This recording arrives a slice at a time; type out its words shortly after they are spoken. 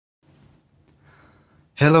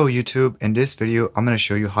Hello YouTube, in this video I'm going to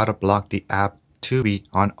show you how to block the app Tubi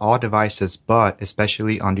on all devices but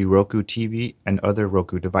especially on the Roku TV and other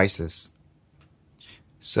Roku devices.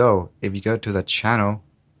 So if you go to the channel,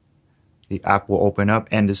 the app will open up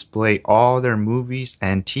and display all their movies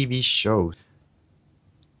and TV shows.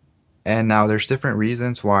 And now there's different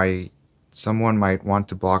reasons why someone might want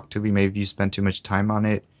to block Tubi. Maybe you spend too much time on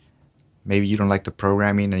it, maybe you don't like the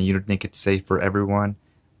programming and you don't think it's safe for everyone,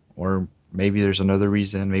 or maybe there's another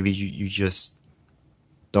reason, maybe you just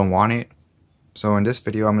don't want it. So in this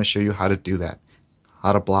video I'm going to show you how to do that,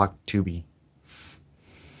 how to block Tubi.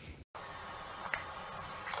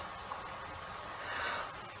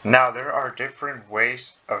 Now there are different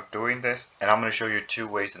ways of doing this, and I'm going to show you two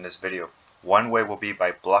ways in this video. One way will be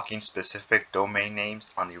by blocking specific domain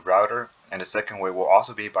names on the router, and the second way will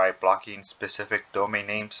also be by blocking specific domain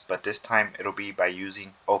names, but this time it'll be by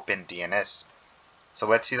using OpenDNS. So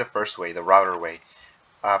let's see the first way, the router way.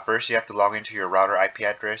 First you have to log into your router IP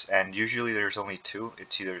address, and usually there's only two.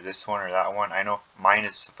 It's either this one or that one. I know mine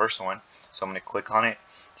is the first one, so I'm going to click on it.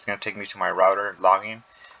 It's going to take me to my router login.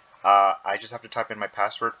 I just have to type in my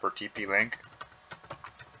password for TP-Link.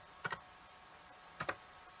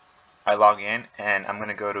 I log in and I'm going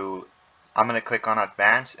to click on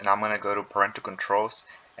Advanced, and I'm going to go to Parental Controls,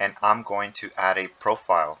 and I'm going to add a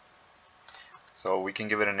profile. So we can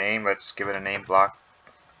give it a name. Let's give it a name, Block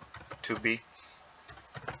Tubi.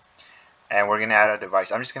 And we're going to add a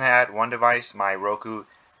device. I'm just going to add one device, my Roku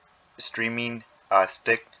streaming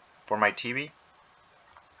stick for my TV,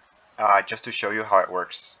 just to show you how it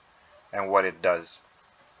works and what it does.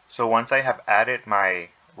 So once I have added my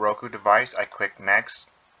Roku device, I click Next.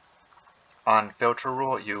 On Filter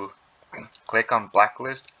Rule, you click on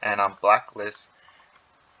Blacklist, and on Blacklist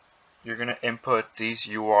you're going to input these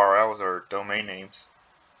URLs or domain names,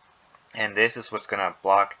 and this is what's going to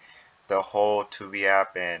block the whole Tubi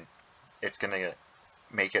app, and it's going to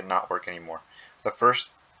make it not work anymore. The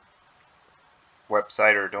first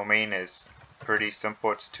website or domain is pretty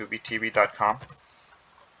simple. It's tubitv.com.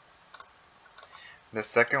 The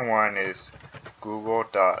second one is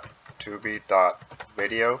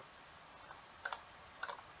google.tubi.video.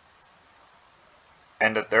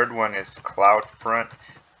 And the third one is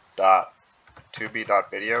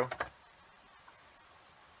cloudfront.tubi.video.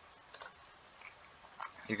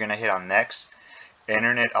 You're going to hit on Next.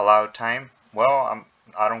 Internet allowed time. Well,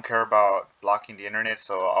 I don't care about blocking the internet,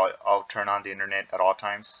 so I'll turn on the internet at all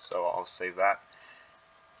times, so I'll save that.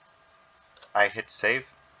 I hit save,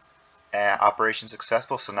 and operation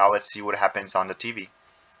successful. So now let's see what happens on the TV.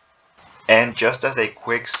 And just as a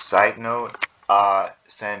quick side note,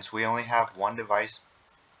 since we only have one device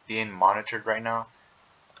being monitored right now,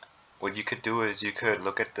 what you could do is you could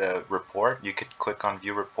look at the report. You could click on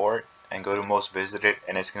view report and go to most visited,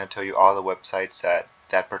 and it's going to tell you all the websites that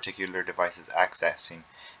that particular device is accessing.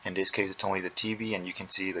 In this case it's only the TV, and you can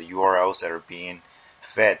see the URLs that are being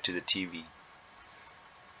fed to the TV.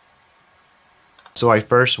 So I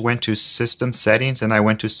first went to system settings, and I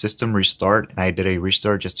went to system restart, and I did a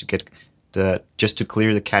restart just to get just to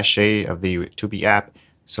clear the cache of the Tubi app.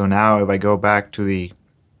 So now if I go back to the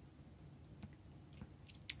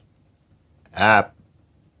app,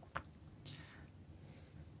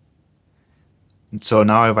 so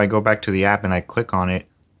now if I go back to the app and I click on it,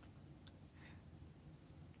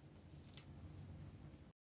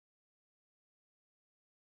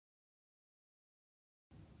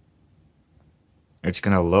 it's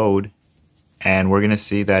going to load, and we're going to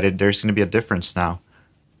see that there's going to be a difference now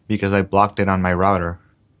because I blocked it on my router.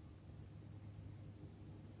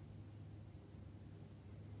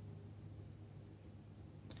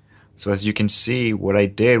 So as you can see, what I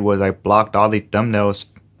did was I blocked all the thumbnails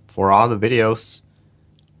for all the videos,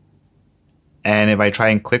 and if I try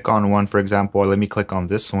and click on one, for example, let me click on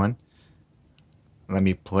this one, let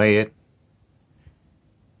me play it,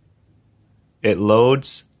 it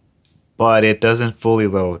loads, but it doesn't fully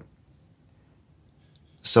load,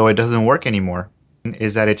 so it doesn't work anymore.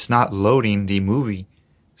 Is that it's not loading the movie.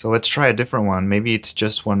 So let's try a different one. Maybe it's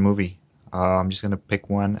just one movie. I'm just gonna pick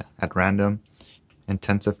one at random.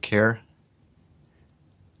 Intensive care.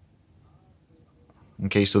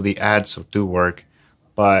 Okay, so the ads do work,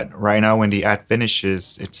 but right now when the ad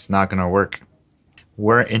finishes, it's not gonna work.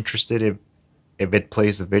 We're interested if it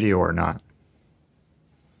plays the video or not.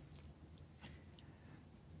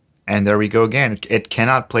 And there we go again, it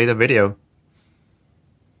cannot play the video.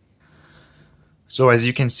 So as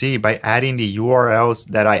you can see, by adding the URLs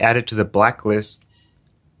that I added to the blacklist,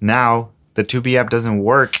 now the Tubi app doesn't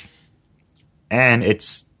work and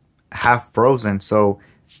it's half frozen. So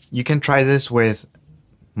you can try this with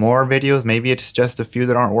more videos. Maybe it's just a few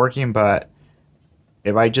that aren't working, but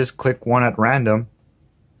if I just click one at random,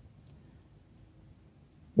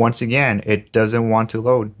 once again, it doesn't want to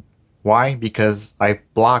load. Why? Because I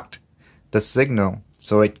blocked the signal,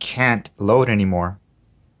 so it can't load anymore.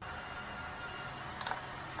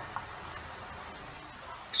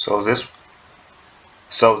 So this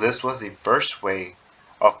was the first way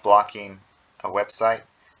of blocking a website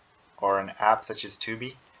or an app such as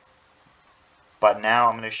Tubi. But now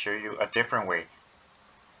I'm going to show you a different way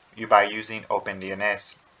by using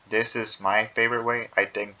OpenDNS. This is my favorite way. I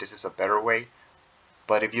think this is a better way.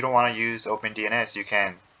 But if you don't want to use OpenDNS, you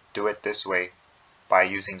can do it this way by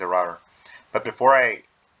using the router. But before I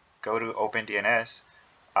go to OpenDNS,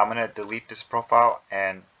 I'm going to delete this profile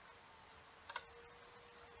and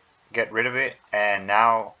get rid of it. And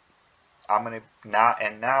now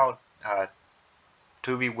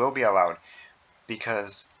Tubi will be allowed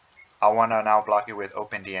because I want to now block it with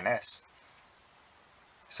OpenDNS.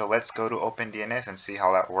 So let's go to OpenDNS and see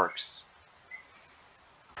how that works.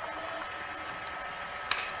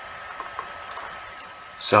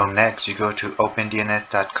 So next you go to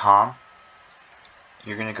OpenDNS.com.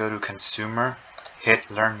 You're going to go to Consumer, hit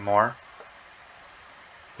Learn More.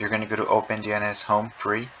 You're going to go to OpenDNS Home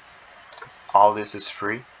free. All this is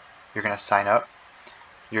free. You're going to sign up.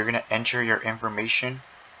 You're going to enter your information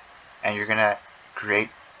and you're going to create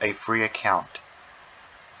a free account.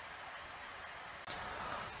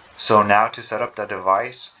 So now to set up the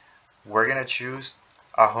device, we're going to choose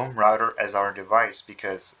a home router as our device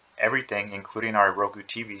because everything, including our Roku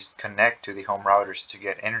TVs, connect to the home routers to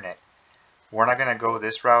get internet. We're not going to go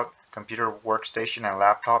this route, computer, workstation, and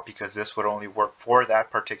laptop, because this would only work for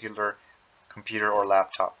that particular computer or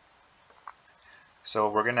laptop. So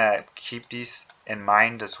we're going to keep these in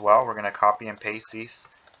mind as well. We're going to copy and paste these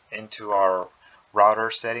into our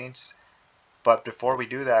router settings. But before we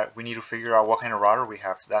do that, we need to figure out what kind of router we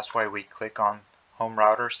have. That's why we click on Home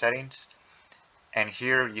Router Settings. And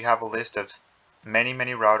here you have a list of many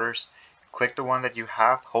routers. Click the one that you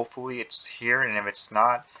have. Hopefully it's here, and if it's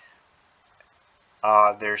not,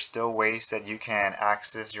 there's still ways that you can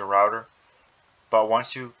access your router. But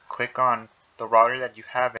once you click on the router that you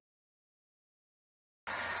have,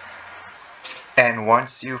 and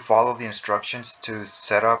once you follow the instructions to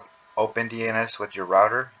set up OpenDNS with your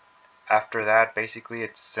router, after that, basically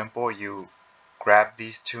it's simple. You grab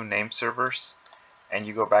these two name servers and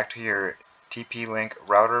you go back to your TP-Link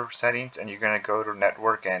router settings, and you're going to go to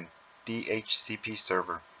Network and DHCP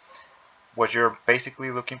server. What you're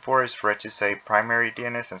basically looking for is for it to say primary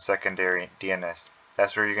DNS and secondary DNS.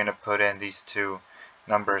 That's where you're going to put in these two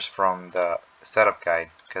numbers from the setup guide,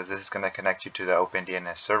 because this is going to connect you to the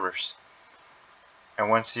OpenDNS servers. And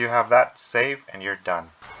once you have that, save and you're done.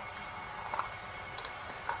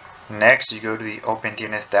 Next, you go to the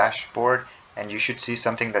OpenDNS dashboard and you should see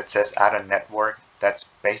something that says add a network. That's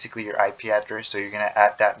basically your IP address, so you're going to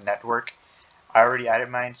add that network. I already added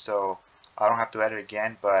mine, so I don't have to add it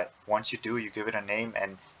again, but once you do, you give it a name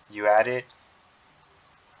and you add it.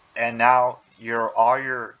 And now all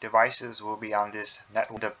your devices will be on this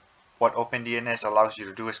network. What OpenDNS allows you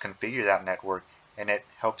to do is configure that network, and it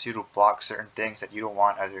helps you to block certain things that you don't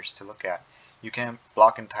want others to look at. You can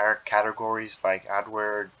block entire categories like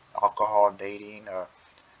adware, alcohol, dating,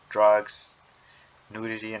 drugs,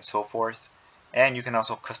 nudity, and so forth. And you can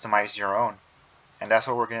also customize your own, and that's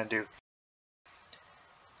what we're going to do.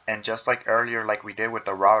 And just like earlier, like we did with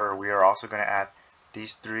the router, we are also going to add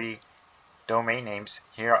these three domain names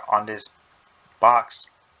here on this box,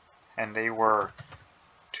 and they were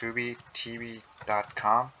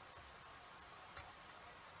tubitv.com,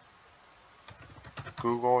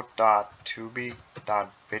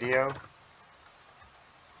 google.tubi.video,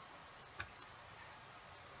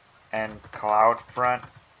 and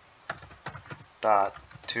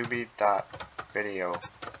cloudfront.tubi.video.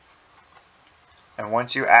 And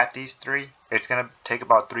once you add these three, it's going to take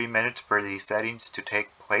about 3 minutes for these settings to take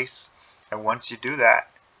place. And once you do that,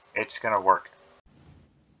 it's going to work.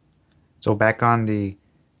 So back on the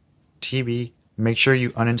TV, make sure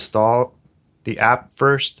you uninstall the app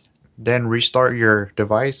first, then restart your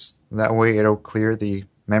device. That way it'll clear the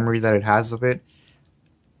memory that it has of it.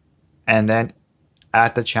 And then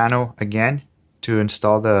add the channel again to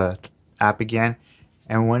install the app again.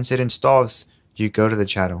 And once it installs, you go to the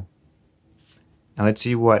channel. Now let's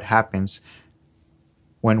see what happens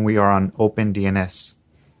when we are on OpenDNS.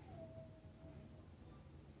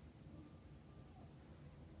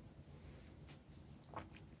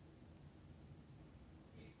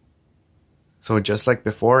 So just like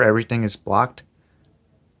before, everything is blocked.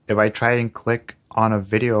 If I try and click on a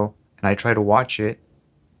video and I try to watch it,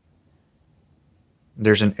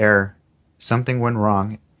 there's an error. Something went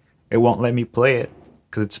wrong. It won't let me play it.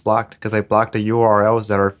 because it's blocked, because I blocked the URLs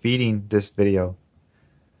that are feeding this video.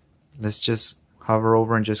 Let's just hover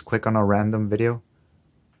over and just click on a random video.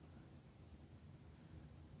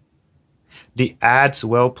 The ads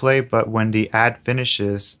will play, but when the ad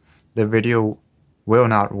finishes, the video will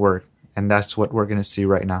not work, and that's what we're going to see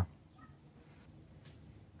right now.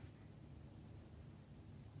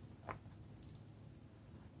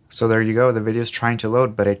 So there you go, the video is trying to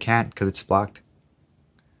load, but it can't because it's blocked.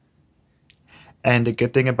 And the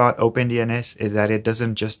good thing about OpenDNS is that it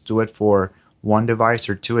doesn't just do it for one device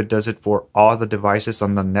or two, it does it for all the devices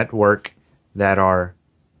on the network that are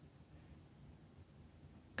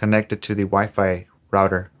connected to the Wi-Fi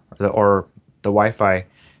router or the Wi-Fi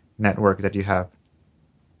network that you have.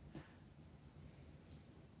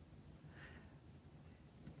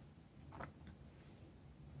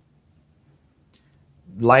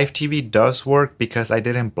 Live TV does work because I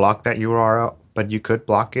didn't block that URL, but you could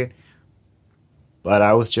block it. But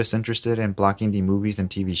I was just interested in blocking the movies and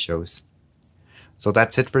TV shows. So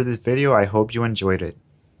that's it for this video. I hope you enjoyed it.